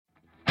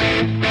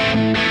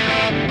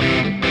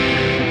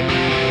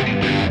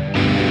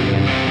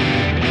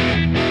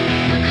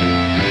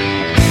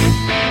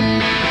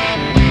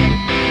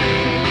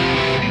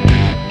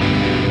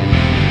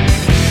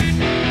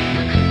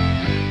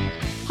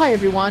Hi,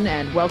 everyone,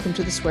 and welcome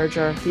to The Swear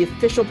Jar, the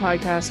official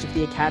podcast of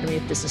the Academy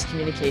of Business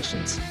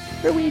Communications,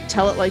 where we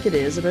tell it like it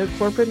is about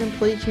corporate and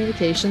employee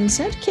communications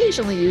and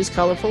occasionally use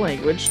colorful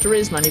language to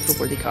raise money for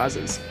worthy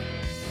causes.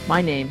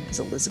 My name is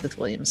Elizabeth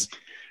Williams.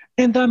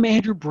 And I'm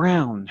Andrew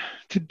Brown.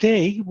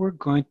 Today, we're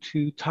going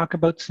to talk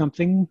about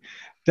something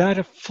that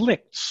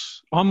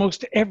afflicts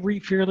almost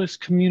every fearless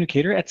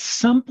communicator at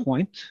some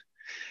point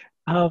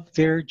of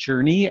their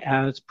journey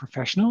as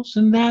professionals,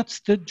 and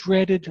that's the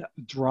dreaded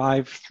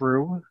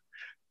drive-through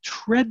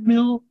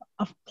treadmill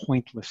of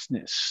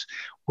pointlessness.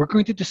 We're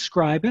going to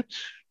describe it,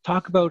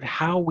 talk about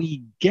how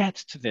we get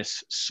to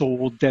this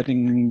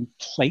soul-deadening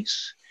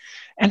place,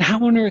 and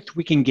how on earth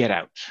we can get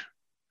out.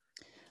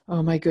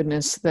 Oh my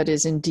goodness, that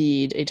is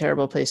indeed a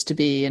terrible place to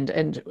be.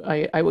 And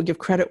I will give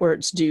credit where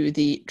it's due.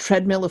 The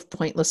treadmill of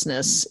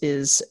pointlessness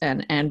is an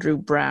Andrew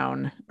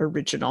Brown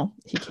original.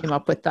 He came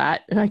up with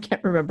that. I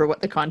can't remember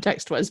what the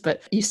context was,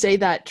 but you say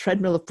that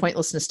treadmill of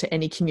pointlessness to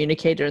any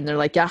communicator and they're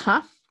like,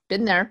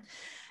 been there.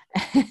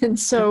 And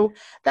so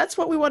that's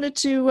what we wanted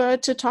to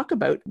talk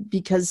about,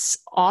 because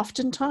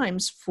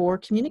oftentimes for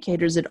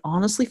communicators, it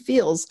honestly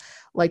feels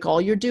like all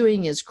you're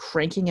doing is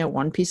cranking out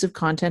one piece of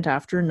content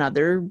after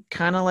another,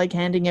 kind of like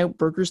handing out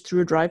burgers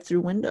through a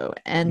drive-through window.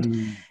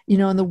 And,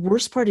 and the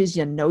worst part is,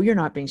 you're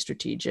not being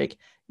strategic.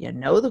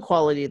 The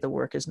quality of the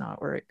work is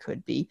not where it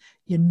could be.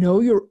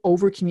 You're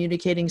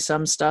over-communicating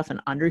some stuff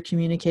and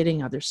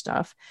under-communicating other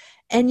stuff.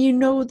 And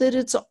that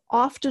it's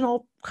often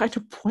all kind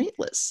of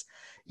pointless.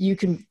 You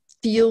can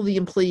feel the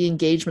employee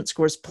engagement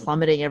scores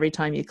plummeting every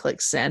time you click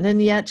send,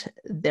 and yet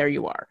there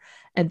you are.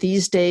 And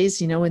these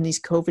days, in these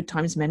COVID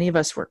times, many of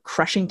us were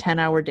crushing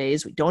 10-hour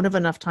days. We don't have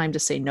enough time to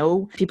say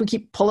no. People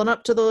keep pulling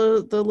up to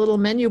the little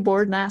menu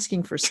board and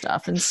asking for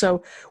stuff. And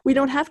so we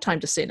don't have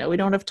time to say no. We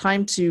don't have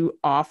time to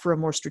offer a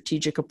more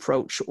strategic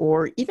approach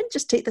or even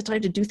just take the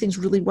time to do things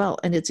really well.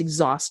 And it's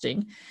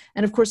exhausting.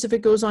 And of course, if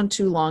it goes on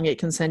too long, it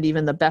can send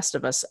even the best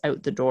of us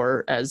out the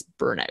door as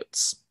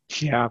burnouts.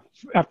 Yeah,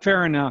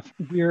 fair enough.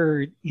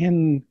 We're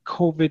in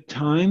COVID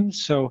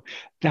times, so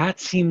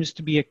that seems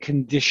to be a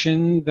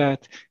condition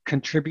that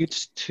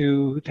contributes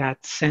to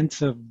that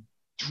sense of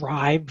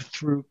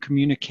drive-through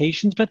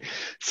communications. But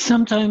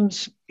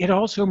sometimes it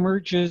also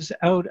emerges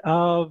out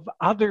of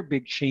other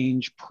big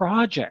change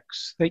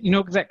projects that,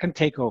 that can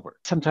take over.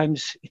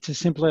 Sometimes it's as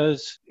simple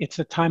as it's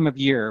a time of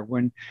year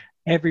when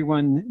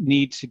everyone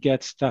needs to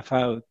get stuff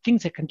out.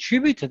 Things that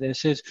contribute to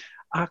this is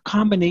a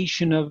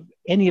combination of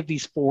any of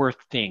these four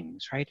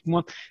things, right?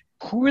 Well,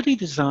 poorly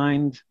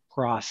designed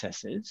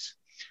processes,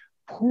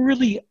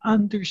 poorly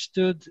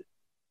understood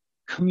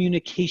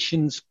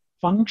communications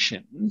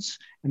functions,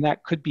 and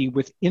that could be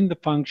within the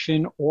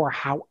function or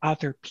how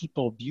other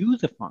people view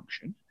the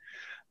function,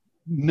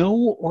 no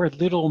or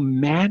little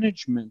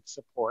management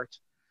support,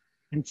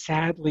 and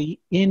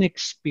sadly,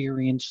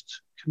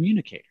 inexperienced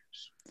communicators.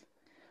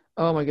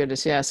 Oh my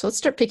goodness, yeah. So let's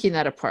start picking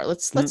that apart.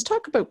 Let's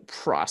talk about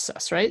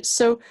process, right?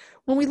 So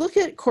when we look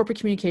at corporate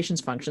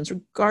communications functions,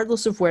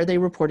 regardless of where they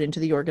report into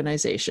the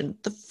organization,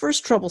 the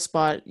first trouble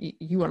spot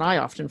you and I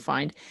often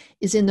find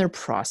is in their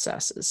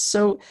processes.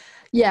 So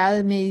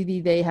yeah, maybe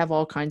they have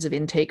all kinds of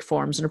intake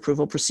forms and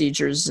approval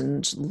procedures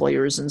and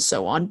lawyers and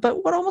so on.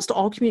 But what almost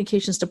all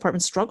communications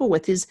departments struggle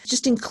with is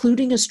just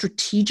including a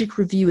strategic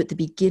review at the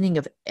beginning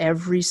of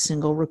every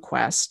single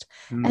request,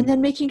 and then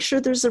making sure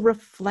there's a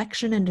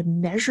reflection and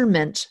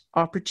measurement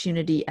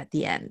opportunity at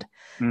the end.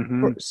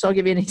 So I'll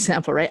give you an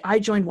example, right? I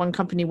joined one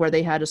company where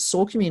they had a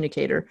sole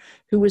communicator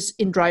who was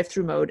in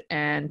drive-through mode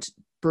and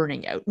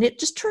burning out. And it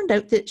just turned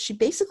out that she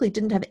basically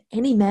didn't have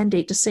any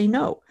mandate to say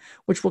no,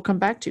 which we'll come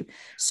back to.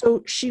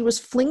 So she was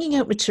flinging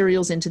out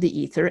materials into the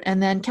ether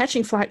and then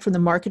catching flack from the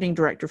marketing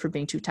director for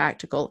being too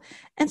tactical.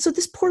 And so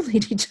this poor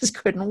lady just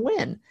couldn't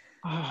win.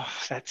 Oh,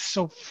 that's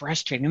so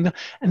frustrating.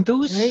 And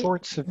those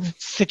sorts of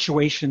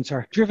situations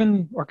are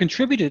driven or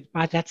contributed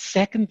by that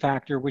second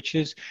factor, which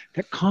is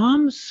that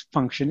comms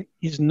function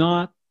is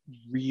not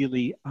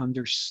really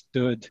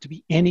understood to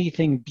be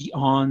anything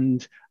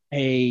beyond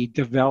a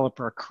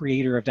developer, a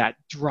creator of that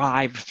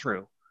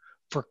drive-through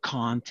for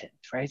content,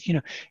 right?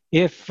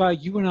 If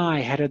you and I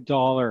had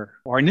 $1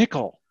 or a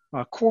nickel,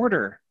 a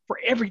quarter for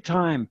every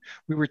time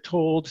we were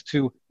told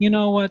to,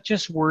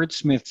 just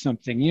wordsmith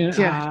something,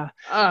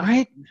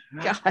 right?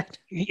 God,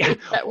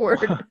 that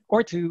word.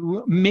 Or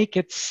to make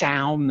it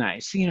sound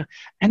nice,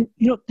 and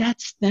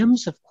that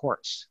stems, of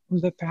course, from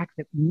the fact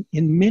that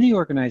in many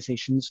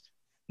organizations,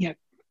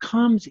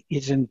 comms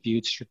isn't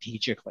viewed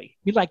strategically.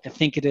 We like to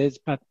think it is,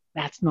 but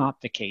that's not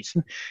the case.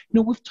 And,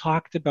 we've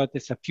talked about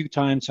this a few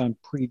times on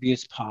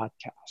previous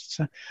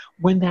podcasts.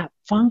 When that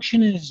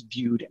function is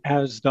viewed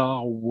as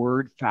the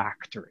word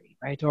factory,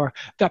 right, or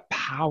the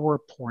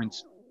PowerPoint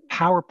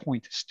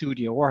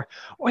studio, or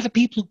the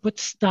people who put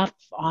stuff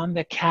on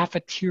the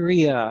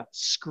cafeteria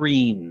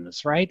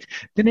screens, right,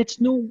 then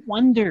it's no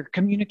wonder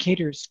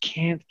communicators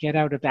can't get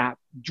out of that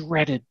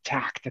dreaded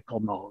tactical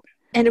mode.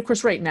 And of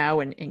course, right now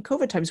in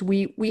COVID times,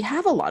 we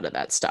have a lot of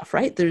that stuff,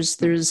 right? There's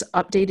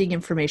updating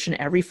information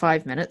every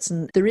 5 minutes,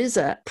 and there is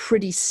a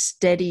pretty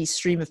steady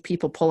stream of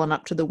people pulling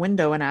up to the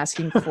window and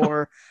asking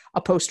for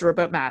a poster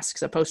about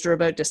masks, a poster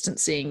about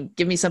distancing,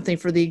 give me something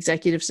for the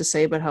executives to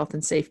say about health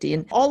and safety.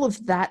 And all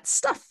of that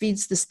stuff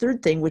feeds this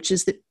third thing, which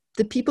is that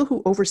the people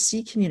who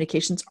oversee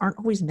communications aren't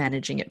always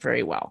managing it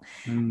very well.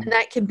 And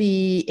that can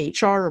be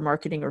HR or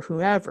marketing or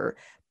whoever.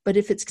 But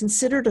if it's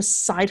considered a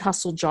side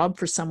hustle job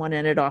for someone,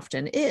 and it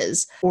often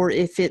is, or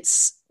if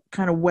it's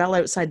kind of well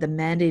outside the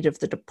mandate of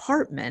the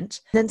department,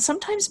 then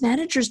sometimes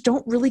managers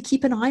don't really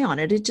keep an eye on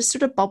it. It just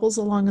sort of bubbles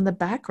along in the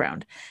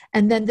background.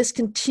 And then this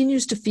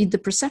continues to feed the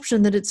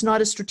perception that it's not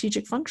a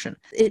strategic function.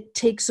 It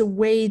takes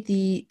away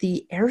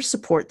the air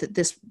support that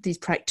these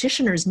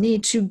practitioners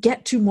need to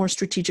get to more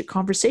strategic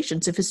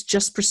conversations if it's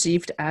just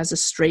perceived as a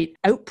straight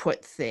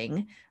output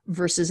thing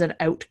versus an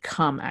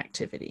outcome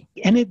activity.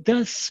 And it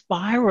does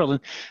spiral.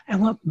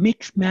 And what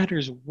makes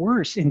matters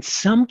worse, in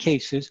some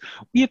cases,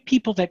 we have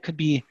people that could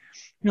be,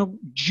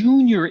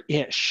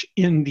 junior-ish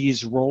in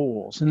these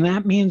roles. And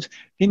that means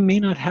they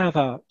may not have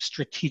a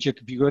strategic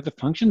view of the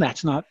function.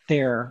 That's not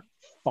their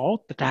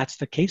fault, but that's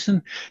the case.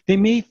 And they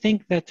may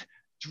think that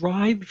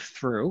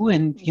drive-through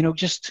and,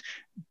 just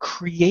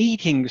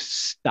creating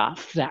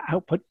stuff, that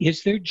output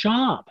is their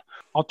job.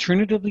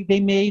 Alternatively,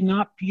 they may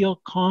not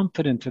feel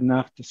confident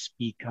enough to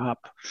speak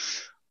up.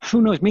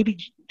 Who knows?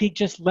 Maybe they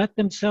just let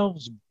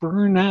themselves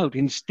burn out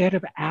instead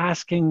of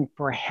asking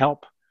for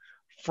help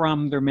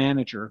from their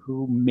manager,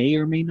 who may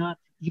or may not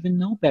even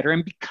know better.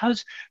 And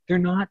because they're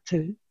not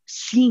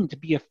seen to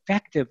be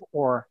effective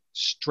or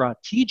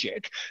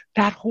strategic,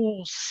 that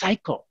whole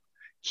cycle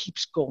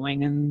keeps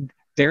going. And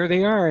there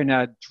they are in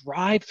a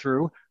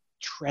drive-through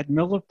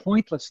treadmill of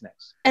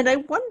pointlessness. And I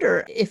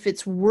wonder if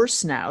it's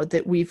worse now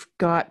that we've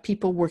got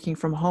people working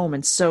from home.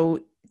 And so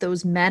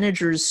those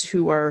managers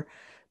who are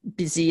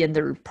busy and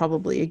they're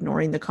probably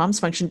ignoring the comms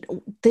function,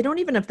 they don't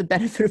even have the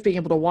benefit of being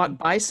able to walk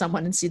by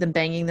someone and see them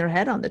banging their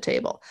head on the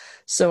table.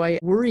 So I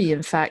worry,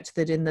 in fact,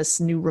 that in this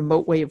new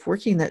remote way of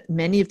working, that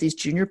many of these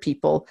junior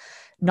people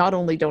not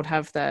only don't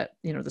have that,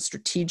 the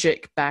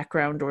strategic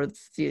background or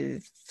the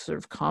sort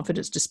of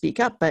confidence to speak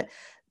up, but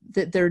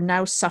that they're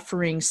now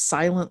suffering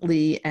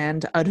silently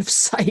and out of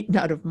sight and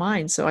out of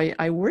mind. So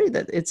I worry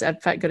that it's in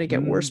fact going to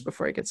get worse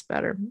before it gets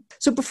better.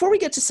 So before we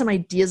get to some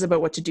ideas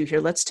about what to do here,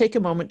 let's take a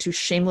moment to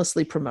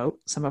shamelessly promote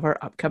some of our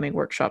upcoming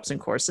workshops and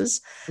courses.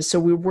 So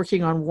we're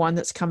working on one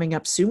that's coming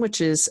up soon, which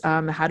is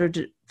how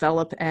to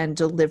develop and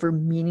deliver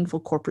meaningful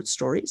corporate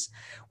stories.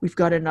 We've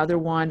got another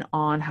one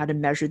on how to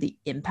measure the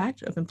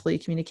impact of employee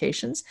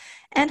communications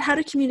and how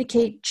to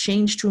communicate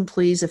change to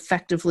employees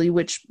effectively,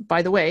 which,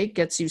 by the way,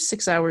 gets you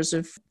 6 hours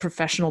of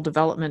professional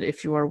development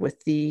if you are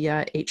with the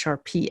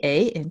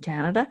HRPA in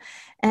Canada.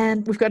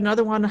 And we've got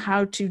another one on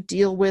how to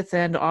deal with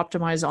and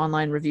optimize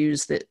online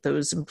reviews that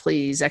those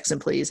employees,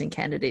 ex-employees, and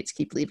candidates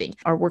keep leaving.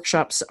 Our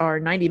workshops are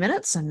 90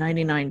 minutes and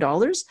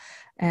 $99.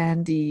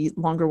 And the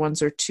longer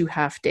ones are 2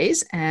 half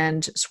days.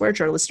 And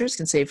SwearJar listeners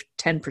can save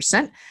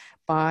 10%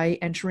 by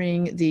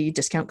entering the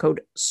discount code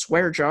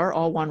SwearJar,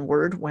 all one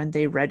word, when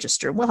they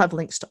register. We'll have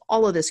links to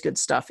all of this good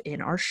stuff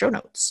in our show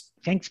notes.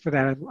 Thanks for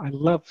that. I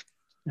love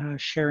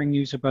sharing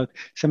news about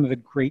some of the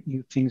great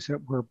new things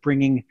that we're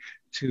bringing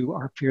to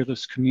our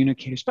fearless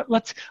communicators. But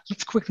let's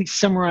quickly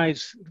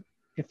summarize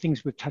the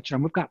things we've touched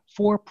on. We've got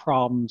 4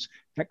 problems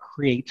that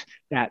create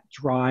that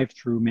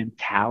drive-through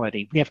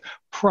mentality. We have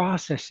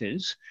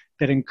processes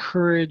that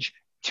encourage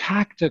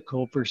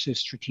tactical versus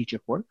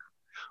strategic work.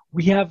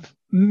 We have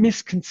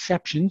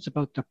misconceptions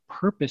about the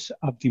purpose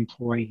of the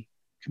employee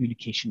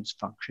communications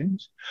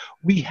functions.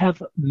 We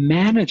have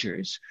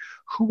managers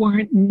who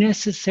aren't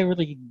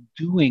necessarily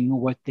doing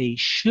what they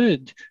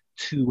should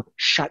to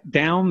shut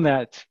down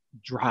that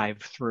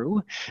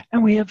drive-through.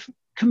 And we have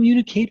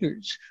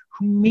communicators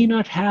who may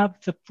not have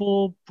the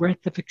full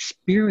breadth of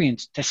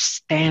experience to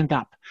stand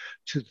up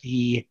to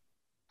the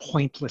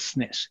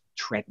pointlessness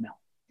treadmill.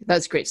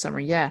 That's a great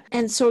summary, yeah.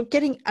 And so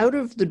getting out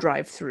of the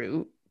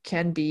drive-through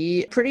can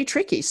be pretty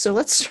tricky. So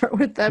let's start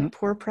with that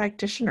poor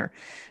practitioner,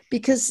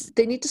 because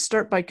they need to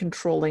start by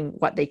controlling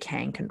what they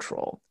can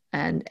control.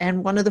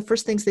 And one of the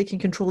first things they can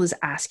control is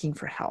asking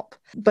for help.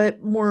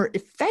 But more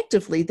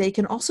effectively, they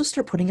can also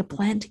start putting a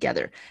plan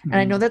together. And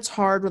I know that's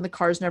hard when the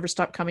cars never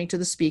stop coming to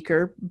the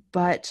speaker,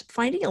 but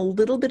finding a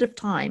little bit of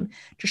time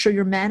to show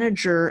your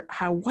manager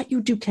how what you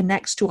do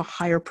connects to a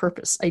higher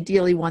purpose,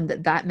 ideally one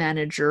that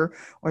manager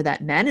or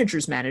that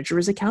manager's manager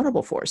is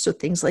accountable for. So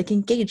things like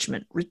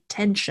engagement,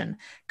 retention,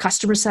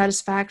 customer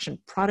satisfaction,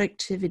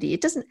 productivity,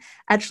 it doesn't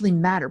actually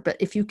matter. But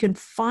if you can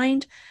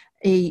find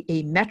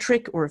a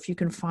metric, or if you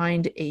can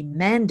find a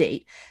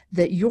mandate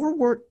that your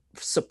work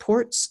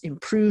supports,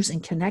 improves,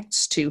 and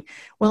connects to,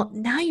 well,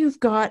 now you've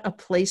got a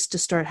place to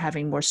start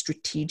having more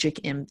strategic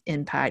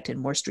impact and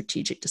more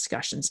strategic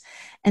discussions.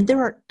 And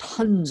there are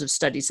tons of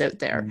studies out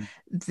there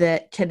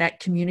that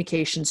connect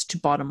communications to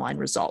bottom line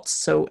results.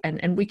 So,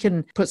 and we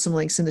can put some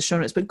links in the show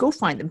notes, but go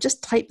find them.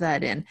 Just type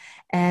that in.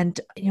 And,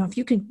 if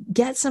you can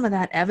get some of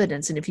that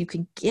evidence, and if you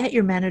can get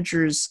your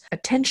manager's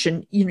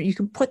attention, you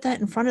can put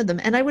that in front of them.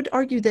 And I would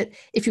argue that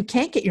if you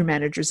can't get your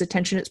manager's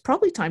attention, it's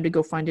probably time to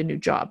go find a new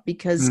job,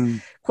 because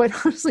quite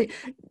honestly,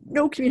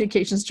 no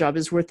communications job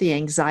is worth the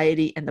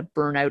anxiety and the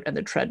burnout and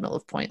the treadmill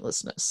of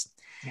pointlessness.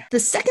 Yeah. The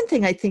second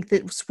thing I think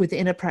that's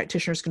within a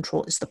practitioner's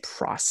control is the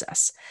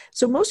process.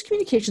 So most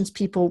communications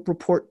people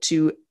report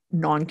to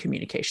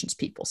non-communications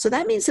people. So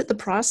that means that the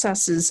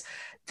processes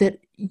that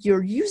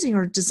you're using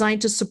are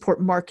designed to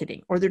support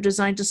marketing, or they're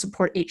designed to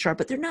support HR,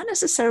 but they're not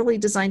necessarily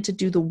designed to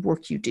do the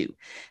work you do.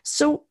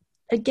 So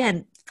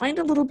again, find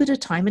a little bit of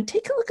time and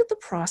take a look at the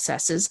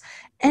processes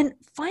and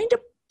find a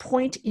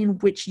point in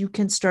which you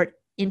can start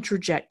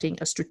interjecting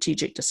a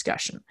strategic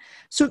discussion.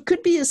 So it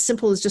could be as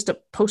simple as just a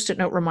Post-it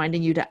note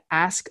reminding you to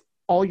ask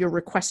all your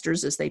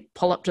requesters as they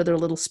pull up to their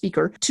little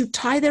speaker to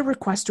tie their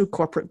request to a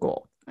corporate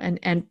goal.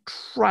 And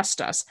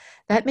trust us,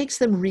 that makes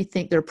them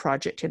rethink their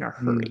project in a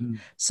hurry.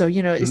 So,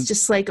 it's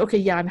just like, okay,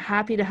 yeah, I'm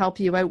happy to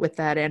help you out with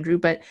that, Andrew,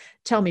 but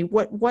tell me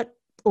what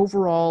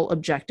overall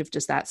objective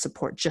does that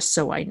support, just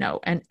so I know.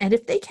 And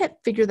if they can't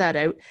figure that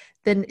out,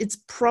 then it's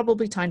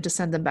probably time to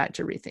send them back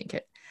to rethink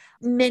it.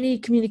 Many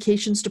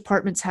communications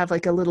departments have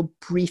like a little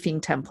briefing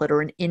template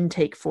or an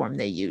intake form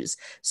they use.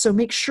 So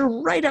make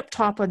sure right up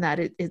top on that,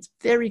 it's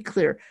very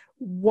clear,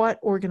 what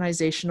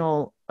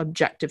organizational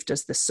objective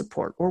does this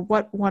support? Or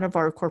what one of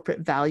our corporate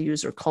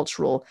values or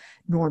cultural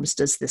norms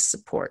does this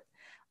support?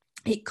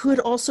 It could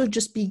also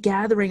just be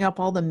gathering up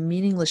all the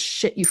meaningless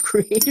shit you've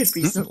created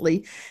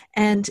recently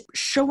and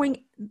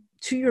showing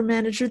to your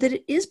manager that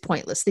it is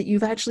pointless, that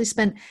you've actually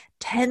spent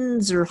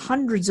tens or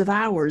hundreds of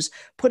hours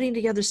putting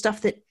together stuff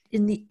that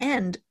in the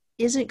end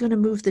isn't going to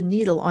move the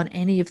needle on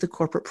any of the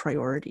corporate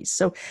priorities.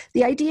 So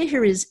the idea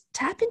here is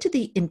tap into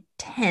the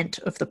intent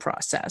of the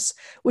process,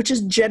 which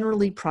is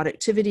generally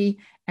productivity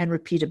and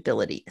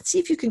repeatability, and see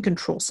if you can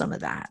control some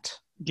of that.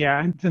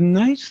 Yeah, and the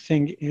nice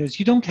thing is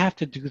you don't have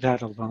to do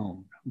that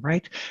alone,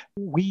 right?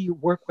 We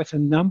work with a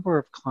number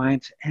of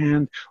clients,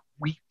 and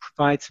we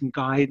provide some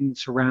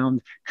guidance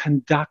around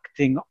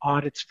conducting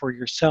audits for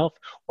yourself,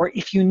 or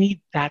if you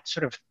need that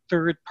sort of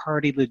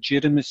third-party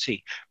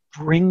legitimacy,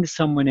 bring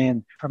someone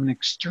in from an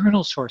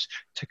external source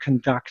to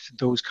conduct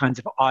those kinds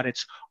of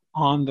audits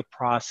on the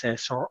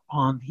process or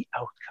on the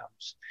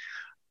outcomes.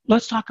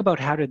 Let's talk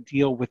about how to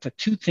deal with the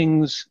two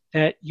things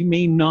that you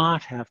may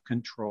not have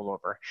control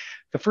over.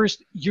 The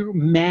first, your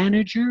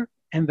manager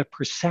and the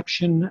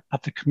perception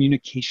of the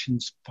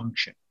communications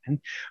function.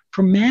 And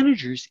for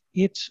managers,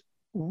 it's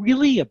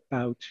really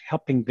about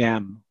helping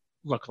them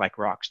look like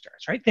rock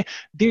stars, right?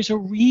 There's a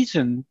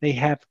reason they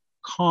have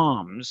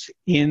comms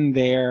in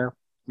their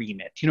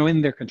remit,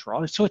 in their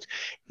control. So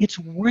it's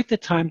worth the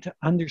time to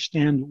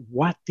understand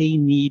what they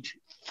need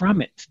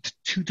from it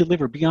to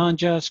deliver beyond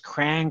just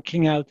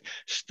cranking out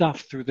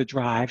stuff through the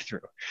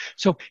drive-thru.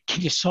 So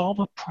can you solve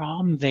a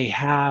problem they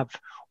have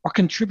or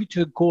contribute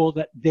to a goal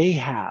that they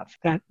have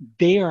that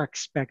they are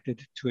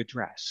expected to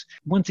address?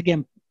 Once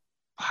again,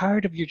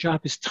 part of your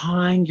job is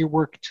tying your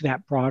work to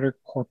that broader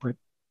corporate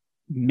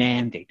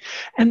mandate.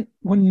 And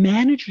when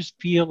managers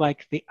feel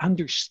like they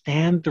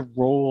understand the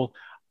role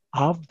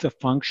of the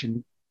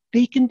function,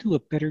 they can do a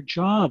better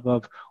job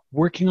of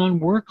working on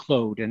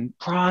workload and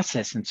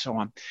process and so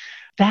on.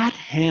 That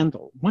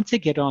handle, once they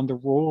get on the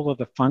role of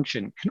the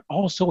function, can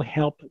also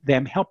help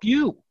them help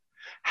you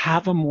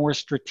have a more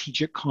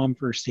strategic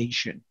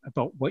conversation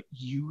about what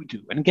you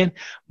do. And again,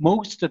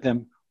 most of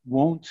them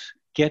won't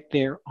get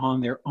there on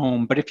their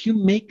own. But if you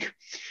make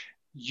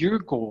your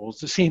goals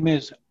the same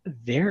as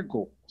their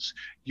goals,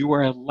 you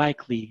are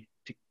likely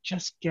to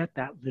just get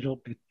that little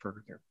bit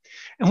further.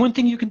 And one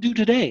thing you can do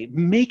today,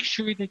 make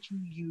sure that you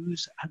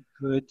use a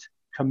good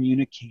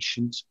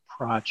communications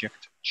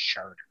project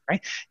charter,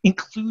 right?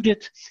 Include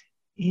it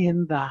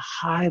in the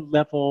high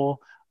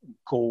level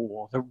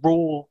goal, the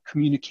role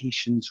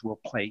communications will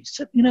play,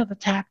 so, the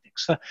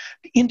tactics, the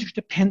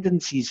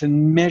interdependencies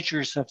and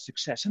measures of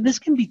success. And this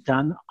can be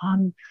done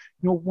on,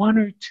 one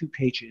or two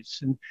pages,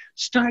 and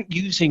start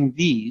using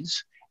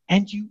these,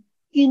 and you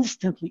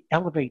instantly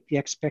elevate the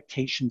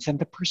expectations and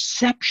the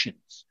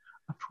perceptions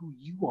of who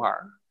you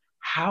are,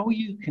 how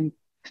you can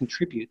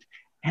contribute,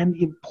 and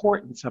the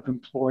importance of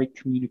employee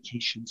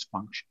communications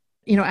function.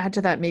 Add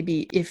to that,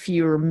 maybe if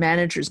your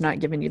manager's not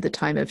giving you the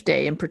time of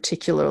day, and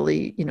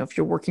particularly, if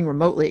you're working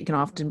remotely, it can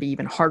often be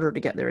even harder to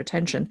get their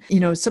attention.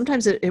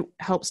 Sometimes it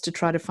helps to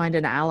try to find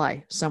an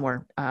ally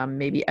somewhere,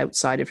 maybe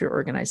outside of your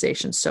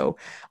organization. So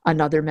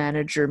another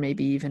manager,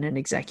 maybe even an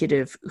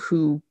executive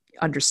who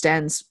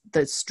understands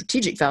the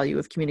strategic value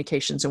of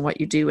communications and what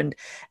you do. And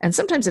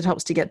sometimes it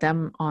helps to get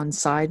them on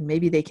side.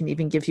 Maybe they can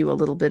even give you a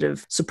little bit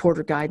of support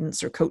or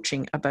guidance or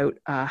coaching about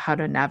how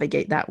to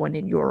navigate that one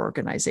in your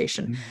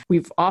organization. Mm-hmm.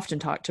 We've often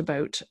talked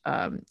about,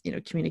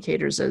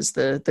 communicators as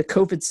the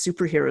COVID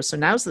superheroes. So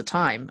now's the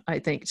time, I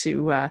think,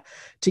 to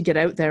get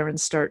out there and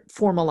start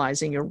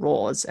formalizing your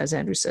role, as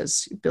Andrew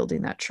says,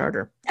 building that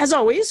charter. As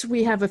always,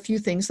 we have a few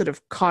things that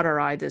have caught our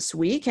eye this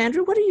week.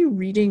 Andrew, what are you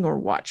reading or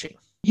watching?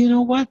 You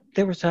know what?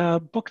 There was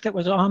a book that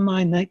was on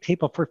my night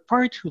table for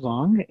far too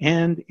long,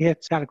 and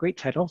it's got a great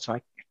title, so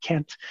I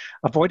can't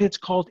avoid it. It's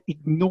called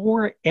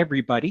Ignore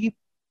Everybody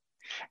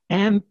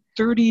and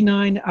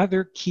 39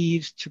 Other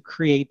Keys to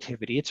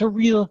Creativity. It's a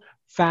real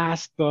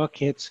fast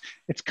book. It's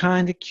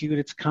kind of cute.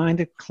 It's kind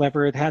of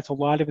clever. It has a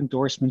lot of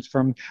endorsements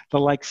from the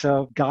likes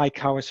of Guy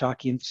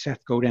Kawasaki and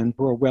Seth Godin,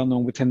 who are well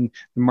known within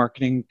the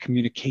marketing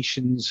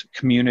communications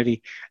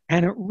community.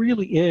 And it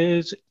really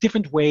is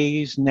different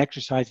ways and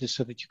exercises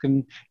so that you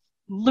can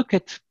look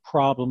at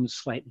problems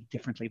slightly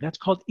differently. That's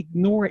called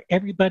Ignore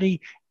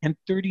Everybody and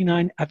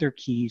 39 Other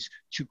Keys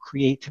to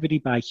Creativity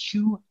by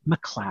Hugh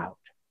MacLeod.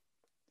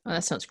 Oh,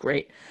 that sounds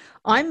great.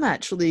 I'm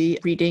actually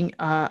reading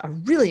a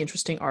really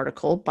interesting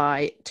article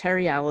by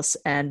Terry Alice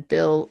and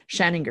Bill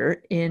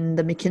Shaninger in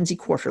the McKinsey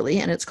Quarterly,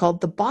 and it's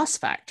called The Boss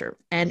Factor.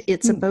 And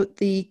it's about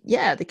the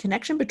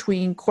connection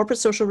between corporate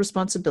social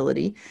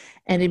responsibility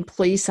and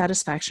employee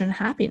satisfaction and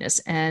happiness.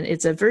 And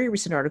it's a very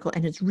recent article,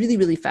 and it's really,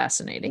 really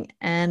fascinating.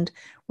 And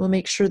we'll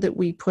make sure that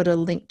we put a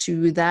link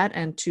to that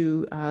and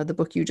to the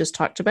book you just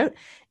talked about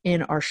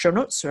in our show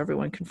notes so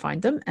everyone can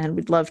find them. And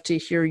we'd love to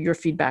hear your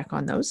feedback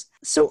on those.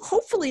 So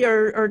hopefully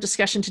our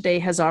discussion today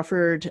has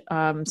offered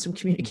some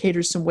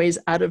communicators some ways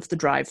out of the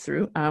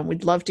drive-through.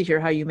 We'd love to hear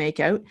how you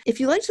make out. If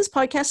you liked this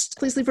podcast,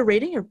 please leave a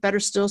rating, or better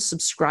still,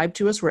 subscribe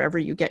to us wherever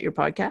you get your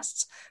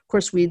podcasts. Of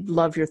course, we'd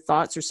love your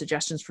thoughts or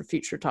suggestions for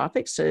future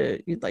topics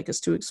you'd like us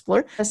to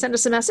explore. Send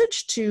us a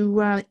message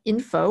to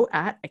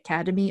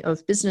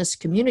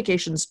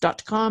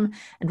info@academyofbusinesscommunications.com,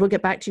 and we'll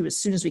get back to you as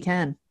soon as we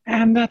can.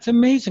 And that's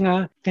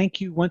amazing. Thank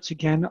you once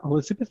again,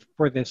 Elizabeth,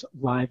 for this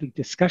lively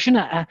discussion.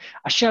 A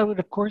shout out,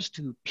 of course,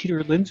 to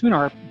Peter Linsman,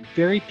 our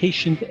very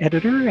patient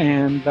editor,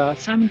 and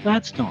Simon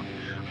Gladstone,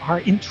 our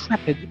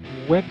intrepid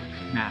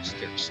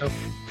webmaster. So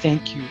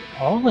thank you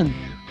all. And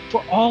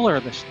for all our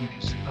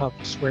listeners of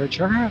Swear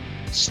Jar,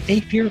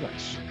 stay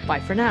fearless. Bye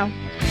for now.